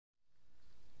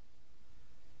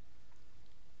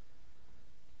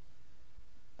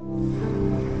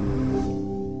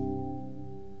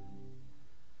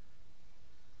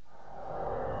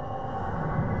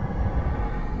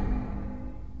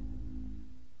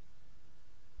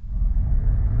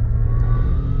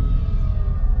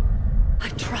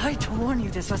warn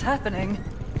you this was happening.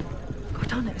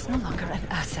 Cortana is no longer an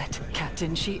asset,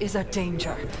 Captain. She is a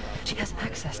danger. She has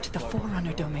access to the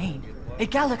Forerunner domain, a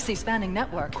galaxy-spanning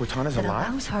network Cortana's that alive?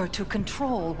 allows her to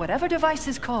control whatever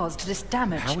devices caused this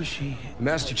damage. How is she?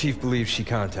 Master Chief believes she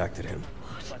contacted him.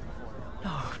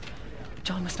 No,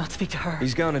 John must not speak to her.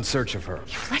 He's gone in search of her.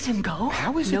 You let him go?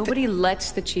 How is it Nobody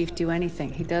lets the chief do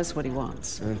anything. He does what he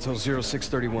wants. Until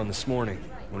 0631 this morning,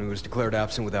 when he was declared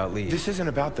absent without leave. This isn't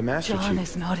about the Master John Chief.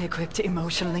 is not equipped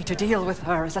emotionally to deal with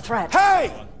her as a threat.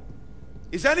 Hey!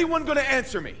 Is anyone gonna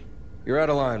answer me? You're out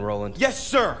of line, Roland. Yes,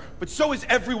 sir, but so is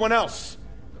everyone else.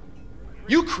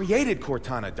 You created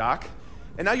Cortana, Doc,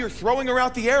 and now you're throwing her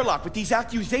out the airlock with these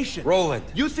accusations. Roland!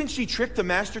 You think she tricked the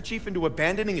Master Chief into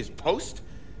abandoning his post?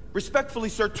 Respectfully,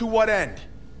 sir, to what end?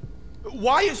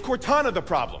 Why is Cortana the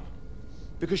problem?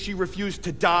 Because she refused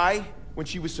to die when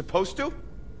she was supposed to?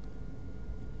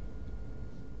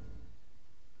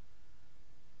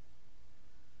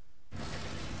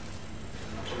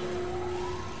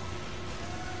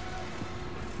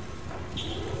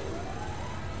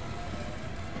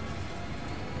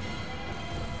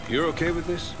 You're okay with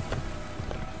this?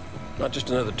 Not just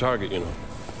another target, you know.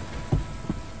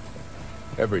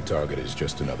 Every target is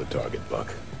just another target,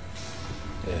 Buck.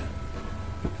 Yeah.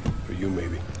 For you,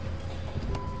 maybe.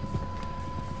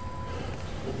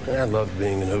 I love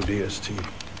being an ODST.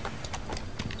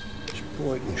 Just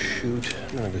point and shoot.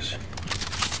 None of this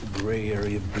gray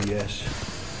area BS.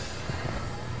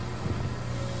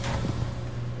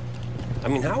 I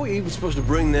mean, how are we even supposed to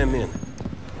bring them in?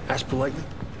 Ask politely?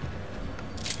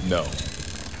 No.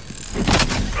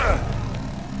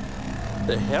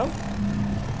 The hell?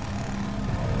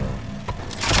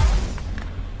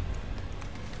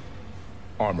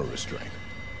 Armor restraint.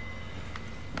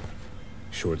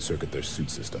 Short-circuit their suit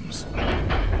systems.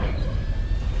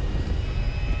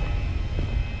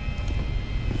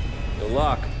 The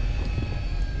lock.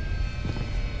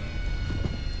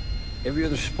 Every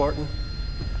other Spartan,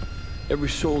 every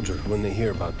soldier, when they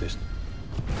hear about this,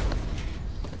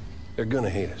 they're gonna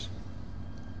hate us.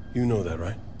 You know that,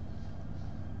 right?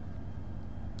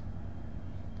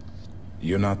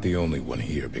 You're not the only one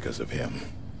here because of him.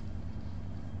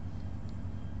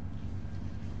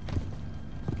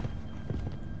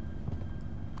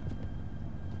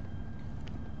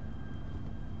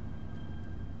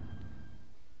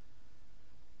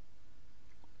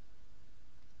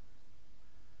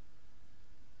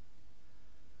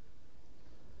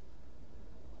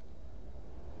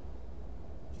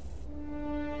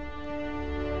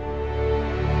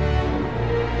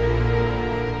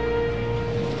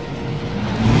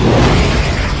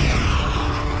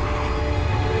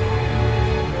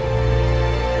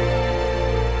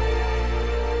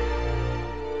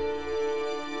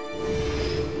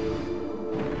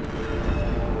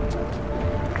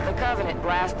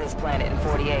 Blasted this planet in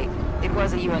 48. It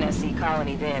was a UNSC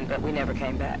colony then, but we never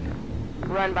came back.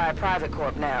 Run by a private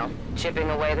corp now,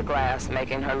 chipping away the glass,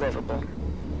 making her livable.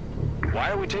 Why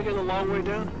are we taking the long way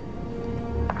down?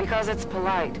 Because it's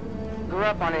polite. Grew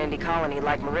up on an indie colony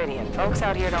like Meridian. Folks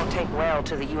out here don't take well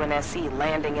to the UNSC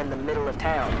landing in the middle of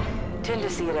town. Tend to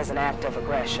see it as an act of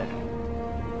aggression.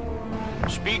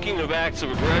 Speaking of acts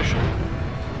of aggression...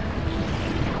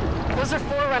 Those are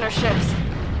Forerunner ships.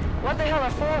 What the hell are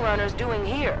Forerunners doing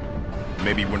here?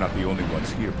 Maybe we're not the only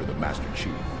ones here for the Master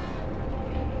Chief.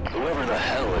 Whoever the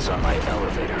hell is on my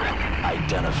elevator,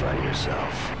 identify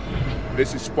yourself.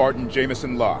 This is Spartan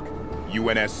Jameson Locke,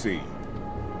 UNSC.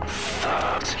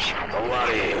 A lot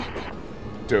of you.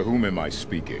 To whom am I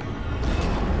speaking?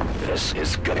 This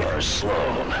is Governor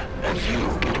Sloan, and you...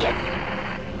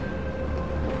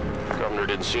 Governor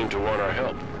didn't seem to want our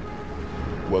help.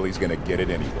 Well, he's gonna get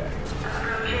it anyway.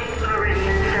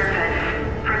 Meridian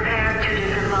surface. Prepare to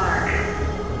disembark.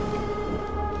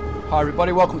 Hi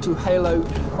everybody, welcome to Halo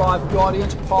 5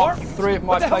 Guardians, part 3 of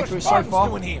my playthrough so far.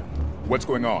 Doing here? What's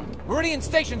going on? Meridian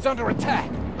Station's under attack.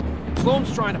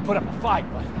 Sloan's trying to put up a fight,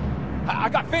 but I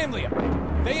got family up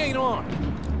there. They ain't armed.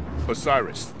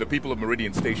 Osiris, the people of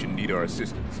Meridian Station need our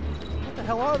assistance. What the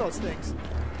hell are those things?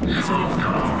 Check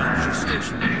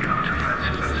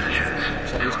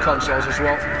these consoles as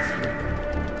well.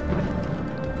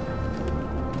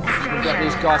 We'll get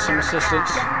these guys some assistance.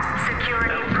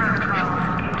 Security protocol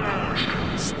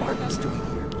engaged. Spartans doing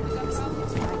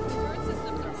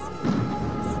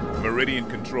here? Meridian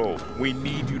Control, we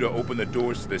need you to open the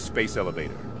doors to this space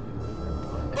elevator.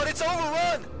 But it's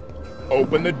overrun!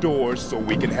 Open the doors so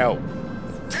we can help.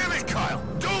 Damn it, Kyle!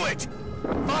 Do it!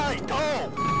 Fine,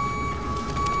 go!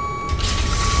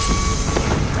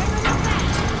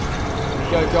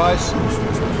 Go guys,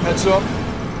 heads up.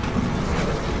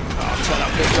 Oh, turn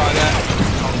up this guy there.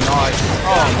 Oh Nice.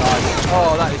 Oh, nice.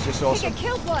 Oh, that is just awesome.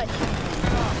 Kill blood.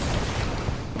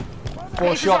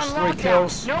 4 shots, 3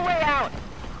 kills. No way out.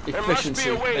 Efficiency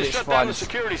There must be a way at to its shut down the finest.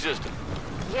 security system.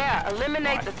 Yeah,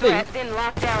 eliminate the threat, then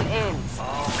lockdown ends. I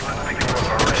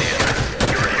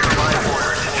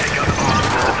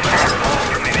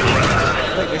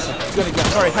think this is going to get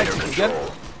very hectic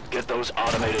again. Get those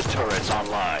automated turrets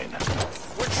online.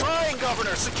 We're trying,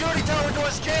 Governor. Security tower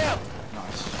doors jammed.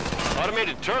 Nice.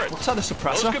 Automated turrets. What's that, a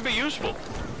suppressor? Those could be useful.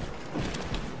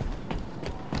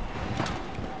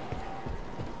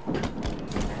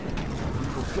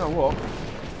 Go up.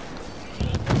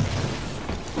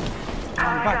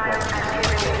 And back way.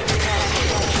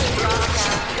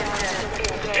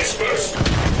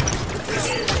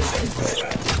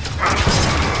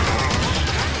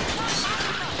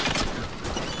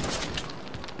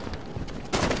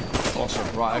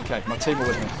 Awesome. Right, okay. My team are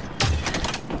with me.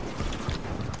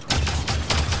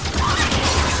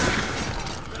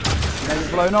 Maybe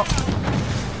blown up.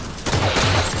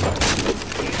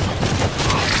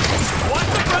 Watch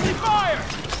the friendly fire!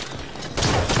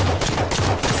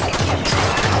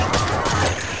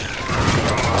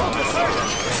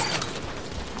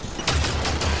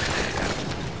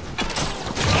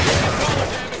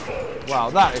 Wow,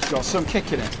 that has got some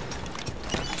kick in it.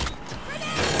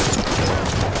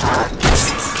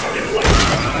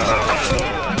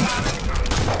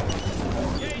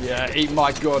 Yeah, eat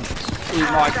my gun. Eat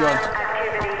my gun.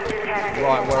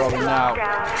 Right, where are we now?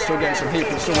 Still getting some heat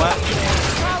from somewhere.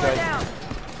 Okay.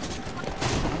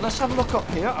 Let's have a look up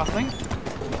here, I think.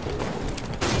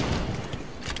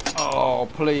 Oh,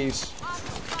 please.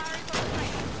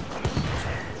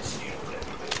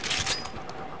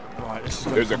 Right, this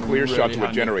is There's a clear really shot to a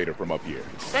handy. generator from up here.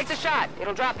 Take the shot.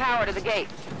 It'll drop power to the gate.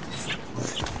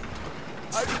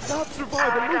 I did not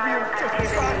survive Olivia.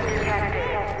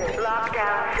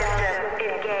 Lockdown system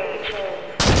engaged.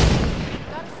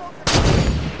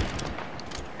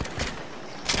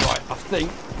 Right, I think.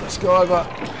 Let's go over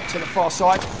to the far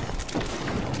side.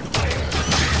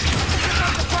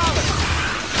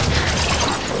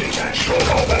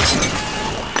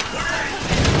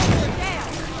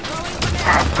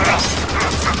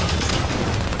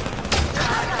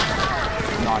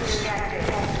 Nice.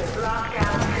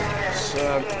 So,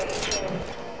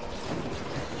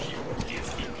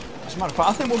 as a matter of fact,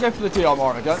 I think we'll go for the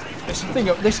DRR again. It's the thing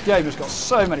that this game has got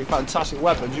so many fantastic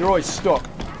weapons. You're always stuck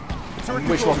on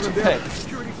which one to pick.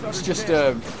 It's just such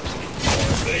a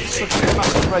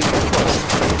massive range of choice.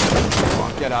 Come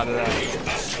on, get out of there.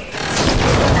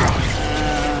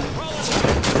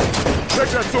 Take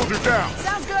that soldier down.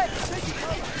 Sounds good.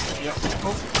 Yep.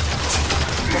 Oh.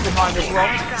 Look behind as well.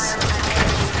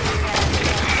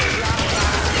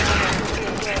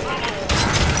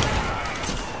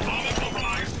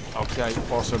 Okay,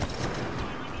 awesome.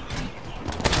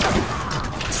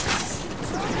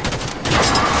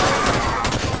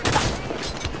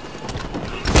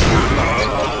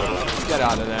 Get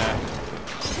out of there.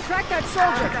 Crack that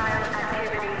soldier.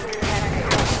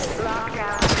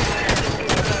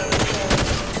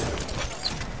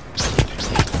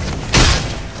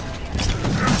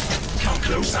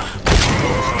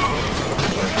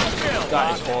 That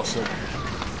is awesome.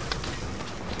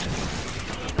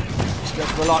 Let's go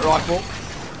for the light rifle.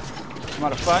 As a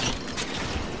matter of fact,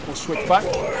 we'll switch back.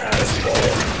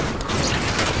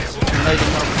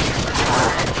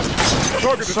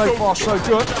 So far, so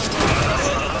good.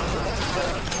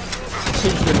 The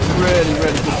team's doing a really,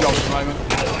 really good job at the moment.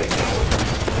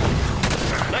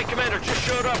 Knight Commander just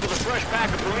showed up with a fresh pack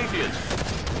of Prometheans.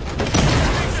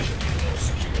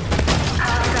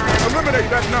 Eliminate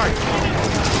that knight.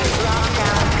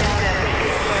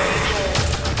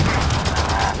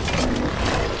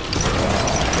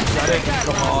 Got it.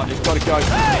 Come on, he's got to go.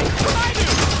 Hey, behind you!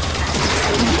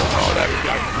 Oh, there we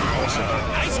go. Awesome.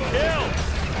 Nice kill!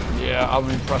 Yeah, I'm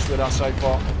impressed with that so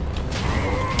far.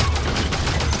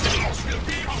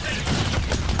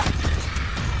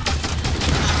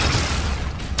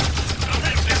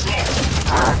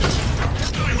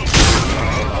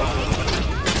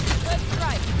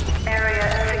 Area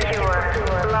secure.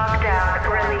 Lockdown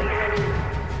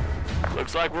released.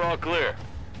 Looks like we're all clear.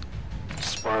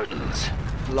 Spartans.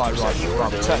 Light rifle,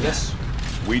 right, take this.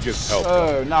 We just helped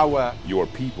Oh, now where? your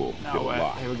people did a Now where?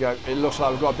 lot. Here we go. It looks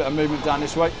like we've got a bit of movement down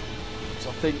this way. So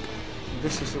I think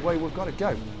this is the way we've got to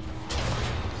go.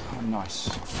 Oh, nice.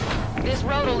 This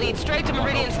road will lead straight to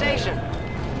Meridian Station.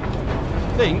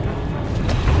 I think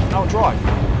I'll drive.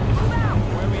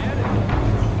 Where are we headed?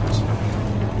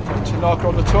 Tanaka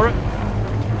on the turret,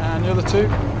 and the other two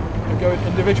are going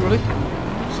individually.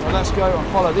 So let's go and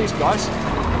follow these guys.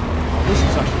 This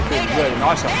is actually feeling really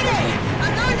nice after this.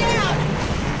 I'm going down!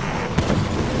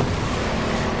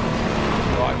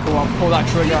 Right, come on, pull that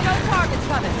trigger. No targets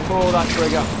coming. Pull that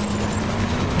trigger.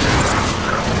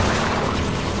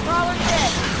 Crawler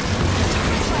dead.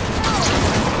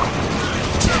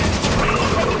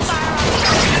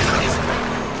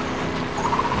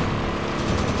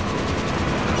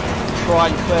 Try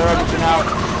and clear everything out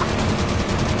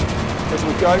as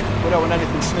we go. We don't want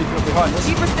anything sneaking up behind us.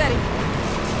 Keep her steady.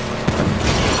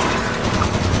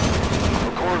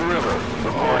 McCord River,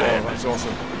 report in. That's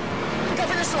awesome.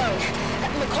 Governor Sloan,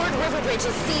 McCord River Bridge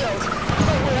is sealed,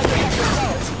 but we're under heavy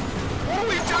assault. What do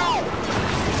we do?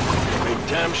 Make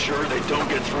damn sure they don't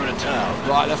get through to town.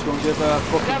 Right, let's go and give Buck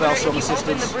and Bell Governor, some if you open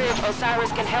assistance. the bridge,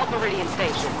 Osiris can help Meridian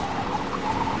Station.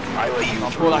 I let you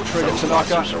I'll through. pull that trigger, Those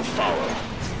Tanaka. monsters will follow.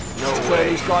 No Let's clear way.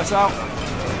 these guys out.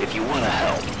 If you want to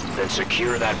help, then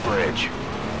secure that bridge.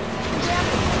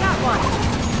 Got one.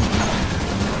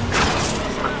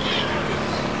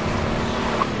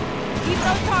 Keep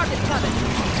those targets coming.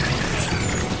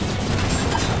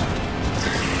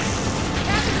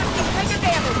 Take your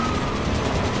damage.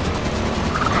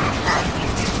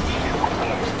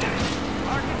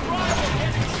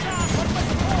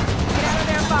 Get out of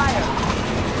their fire.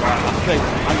 Right, I think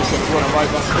I'm just going to run them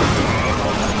over.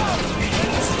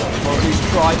 Or at least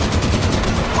try.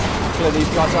 Clear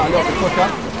these guys out a little bit quicker.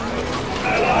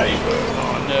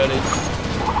 Oh, nearly.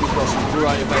 We've got some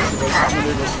great evasive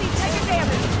maneuvers. Take your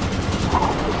damage.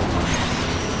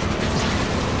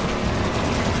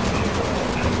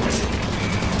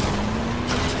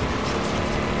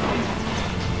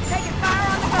 Taking fire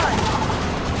on the gun.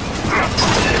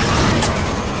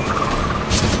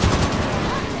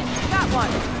 Got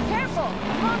one. Careful.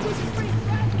 Mongoose is pretty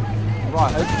fast.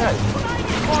 Right, okay.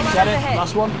 Get it?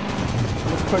 Last one.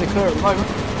 Looks pretty clear at the moment.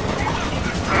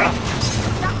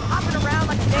 Stop hopping around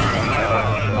like a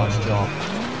damn. Nice job.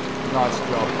 Nice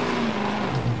job.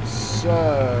 So,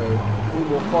 we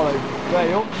will follow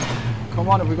Vale. Come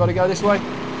on, have we got to go this way?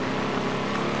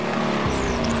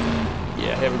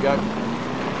 Yeah, here we go.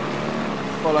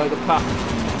 Follow the path.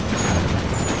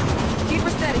 Keep her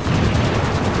steady.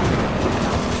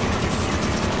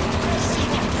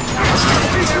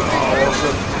 Oh,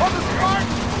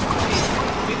 awesome.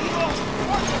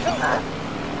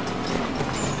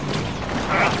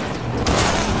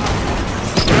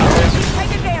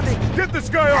 Taking damage. Get this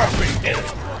guy off me!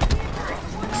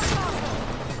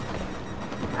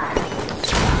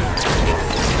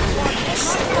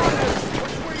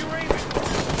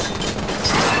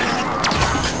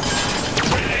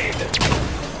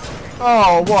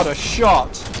 Oh, what a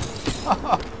shot!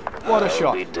 What a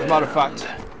shot. Be As a matter of fact,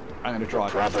 damned. I'm going to try.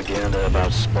 Propaganda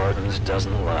about Spartans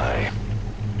doesn't lie.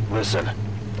 Listen,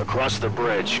 across the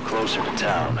bridge, closer to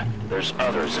town, there's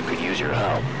others that could use your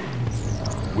help.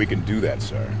 We can do that,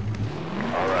 sir.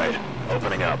 All right,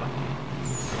 opening up.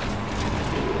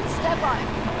 Step on it.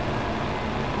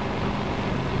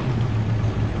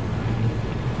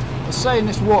 For saying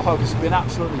this Warthog has been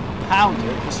absolutely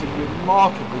pounded, it's in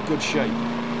remarkably good shape.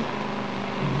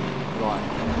 Right.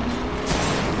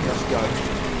 Let's go.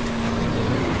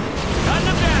 Gun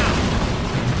them down!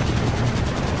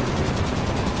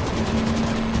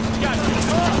 Got you.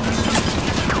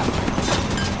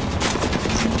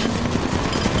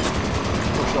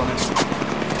 Push on it.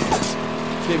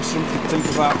 Give him something to think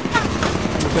about.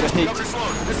 And a bit of heat. I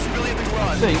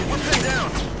think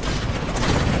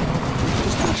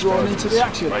just been drawn into the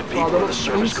action. My by people the in the looks of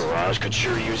service things. garage could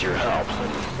sure use your help.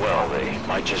 And, well, they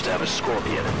might just have a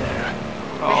scorpion in there.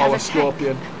 Oh, a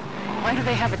scorpion. Why do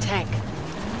they have a tank?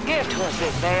 Give to us,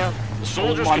 Big Vale. The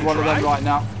soldiers Find can one of them try. right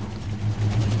now.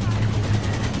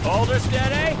 Hold her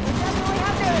steady. Definitely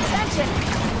have their attention.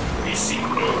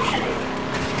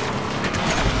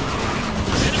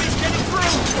 Enemy's getting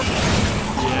through.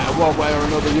 Yeah, one way or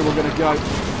another you were going to go.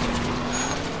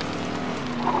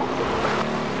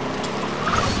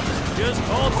 Just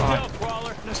hold still,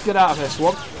 Crawler. Let's get out of here,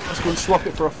 Swamp. Let's go and swap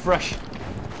it for a fresh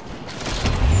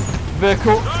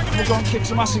vehicle. We'll go and kick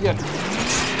some ass again.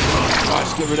 Right,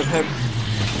 let's get rid of him.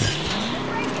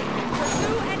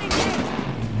 Pursue and engage.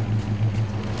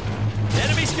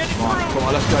 Enemy's getting Right, through. come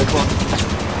on, let's go, come on.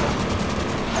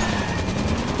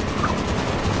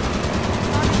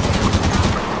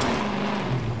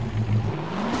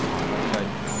 Okay.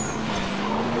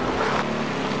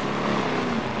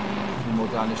 A few more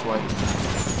down this way.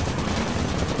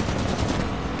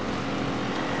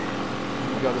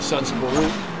 We go the sensible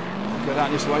route. Go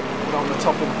down this way. We're not on the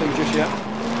top of the thing just yet.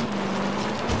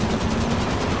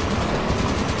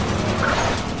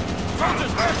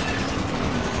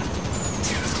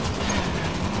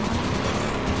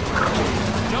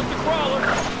 Jump across.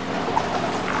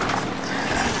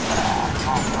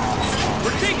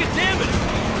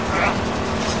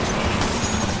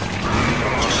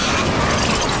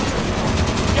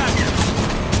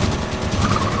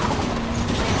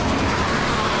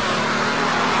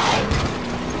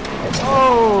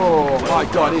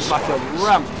 my god, he's like a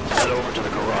ramp. Head over to the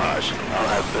garage. I'll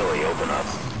have Billy open up.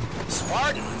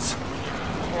 Spartans!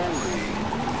 Holy.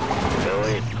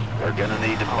 Billy, we're gonna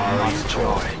need to borrow your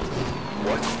toy.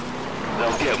 What?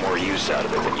 They'll get more use out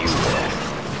of it than you will.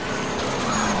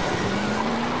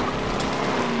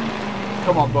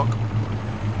 Come on, Buck.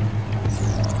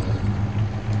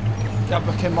 Get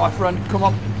back in, my friend. Come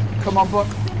on. Come on, Buck.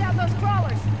 Send out those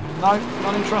crawlers. No,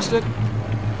 not interested.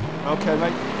 Okay,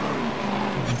 mate.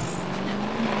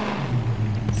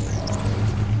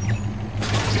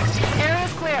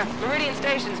 Area's clear. Meridian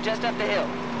Station's just up the hill.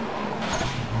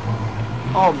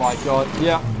 Oh my god,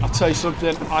 yeah, I'll tell you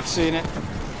something, I've seen it,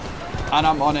 and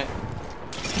I'm on it.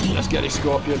 Let's get it,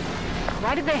 Scorpion.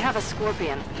 Why did they have a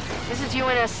Scorpion? This is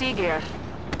UNSC gear.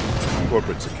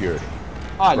 Corporate security.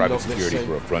 I Private love this security scene.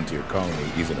 for a frontier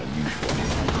colony isn't unusual.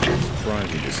 It's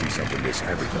surprising to see something this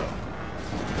heavy, though.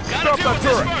 Gotta deal with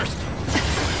this first!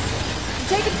 I'm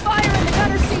taking fire in the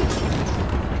gunner seat.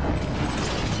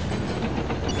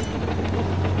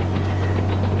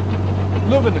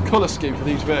 Loving the colour scheme for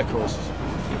these vehicles.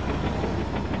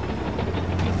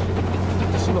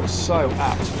 This looks so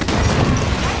apt.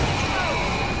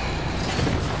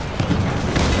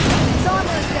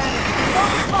 Armor standing.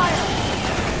 Focus fire.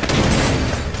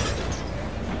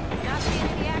 Not seeing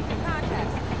any active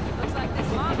contacts. Looks like this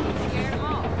mongoose scared them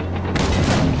off.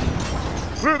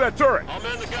 Clear that turret! I'll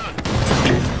man the gun.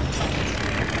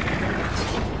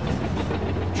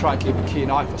 Try and keep a keen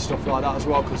eye for stuff like that as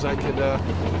well, because they could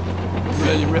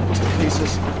really rip to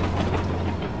pieces.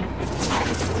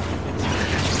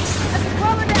 That's a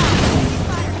crawler down. Taking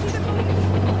fire. Keep it moving.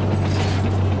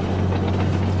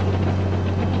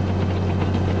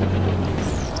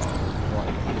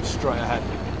 Right, straight ahead.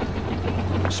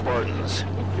 Spartans,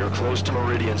 you're close to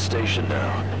Meridian Station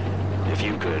now. If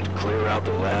you could clear out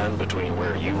the land between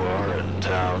where you are and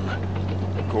town.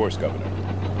 Of course, Governor.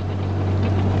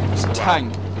 It's a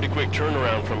tank. Pretty quick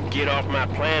turnaround from get off my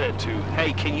planet to,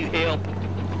 hey, can you help?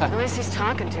 At least he's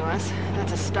talking to us.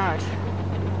 That's a start.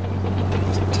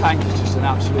 This tank is just an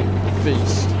absolute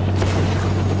beast.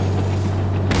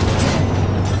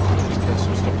 Let's get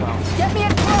some stuff out. Get me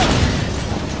in close.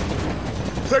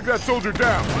 Take that soldier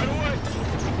down! Right away.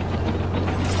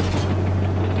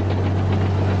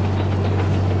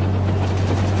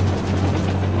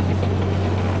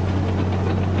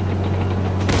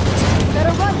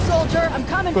 Better run, soldier. I'm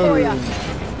coming for you.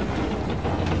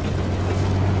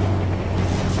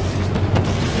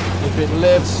 If it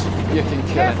lives, you can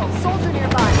kill Careful, it. soldier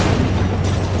nearby.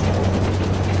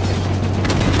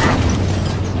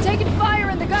 Taking fire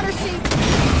in the gunner seat.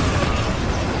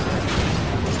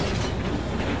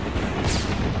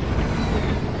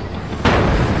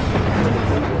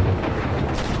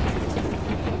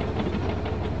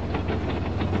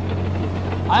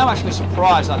 I am actually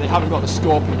surprised that they haven't got the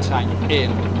Scorpion tank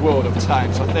in World of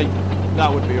Tanks. I think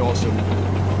that would be awesome.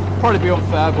 Probably be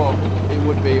unfair, but it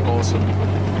would be awesome.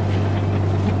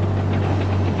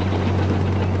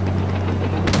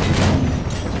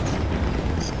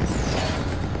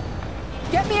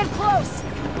 Get me in close.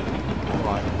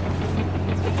 Right.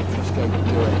 Let's go do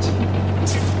it.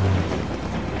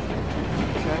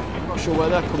 Okay, I'm not sure where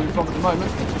they're coming from at the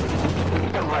moment.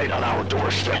 They're right on our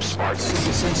doorstep, Spartans.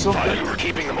 It's in something. You were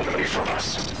keeping them away from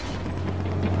us.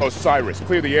 Osiris,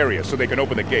 clear the area so they can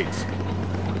open the gates.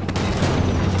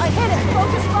 I hit it.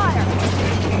 Focus fire.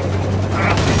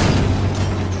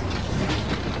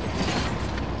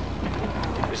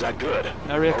 Is that good?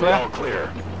 Area Are we clear? all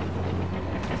clear?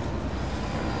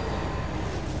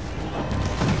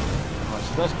 Right,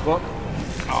 so there's Buck.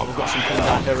 Oh, we've got some coming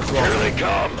down here as well. Here they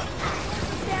come.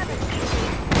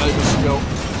 Over skill.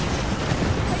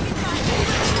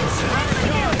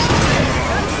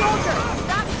 Gun soldier,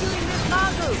 stop shooting this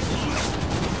mongoose.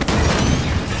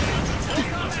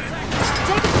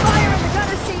 Taking fire in the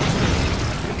gunner seat.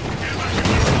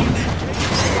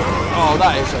 Oh,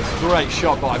 that is a great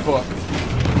shot by Buck.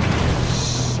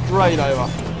 Straight over.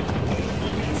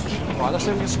 Right, let's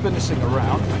see if we can spin this thing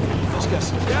around. Let's get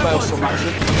some fail some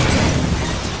action.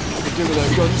 What we do with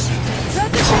those guns.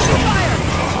 Set the fire.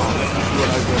 Run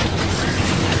over it.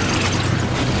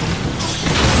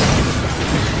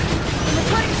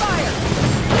 Returning fire.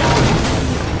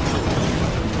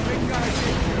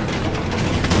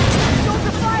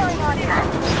 Soldier firing on you.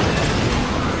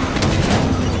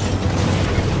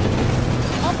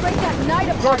 I'll break that knight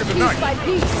apart piece by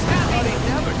piece.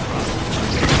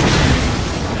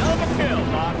 Hell of a kill,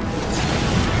 Doc.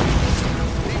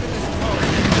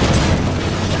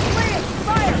 Brilliant,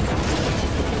 fire.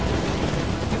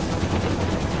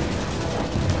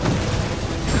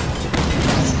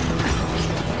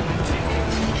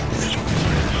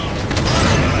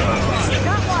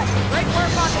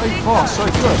 so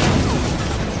good.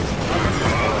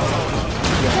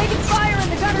 Taking fire in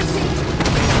the gunner seat.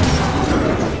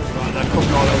 Right, they're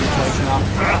coming all over the place now.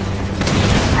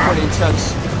 Pretty intense.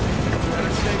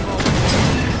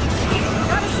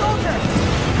 Got a soldier.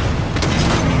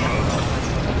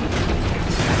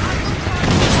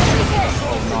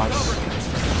 Oh, nice.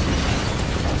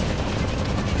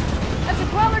 That's a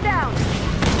crawler down.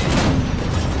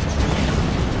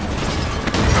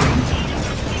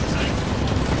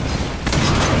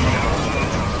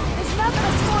 There's nothing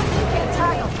a Scorpion can't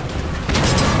tackle.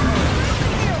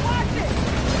 Here, watch it.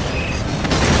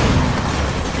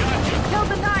 Kill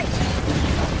the knight.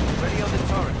 Ready on the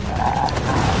turret.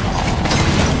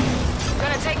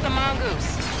 Gonna take the mongoose.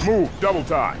 Move, double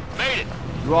time. Made it.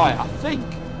 Right, I think.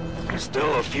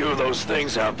 Still a few of those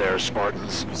things out there,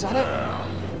 Spartans. Is that it?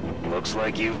 Looks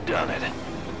like you've done it.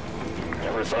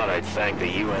 Never thought I'd thank the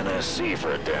UNSC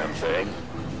for a damn thing,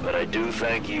 but I do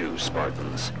thank you,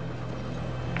 Spartans.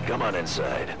 Come on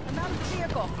inside. I'm out of the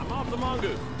vehicle. I'm off the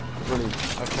mongoose. Brilliant.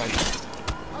 Okay.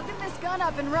 I'll get this gun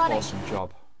up and running. Awesome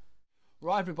job.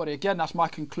 Right, everybody, again, that's my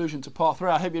conclusion to part 3.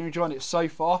 I hope you're enjoying it so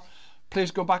far.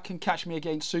 Please go back and catch me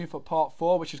again soon for part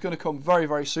 4, which is going to come very,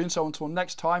 very soon. So until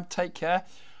next time, take care.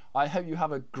 I hope you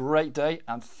have a great day,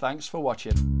 and thanks for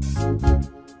watching.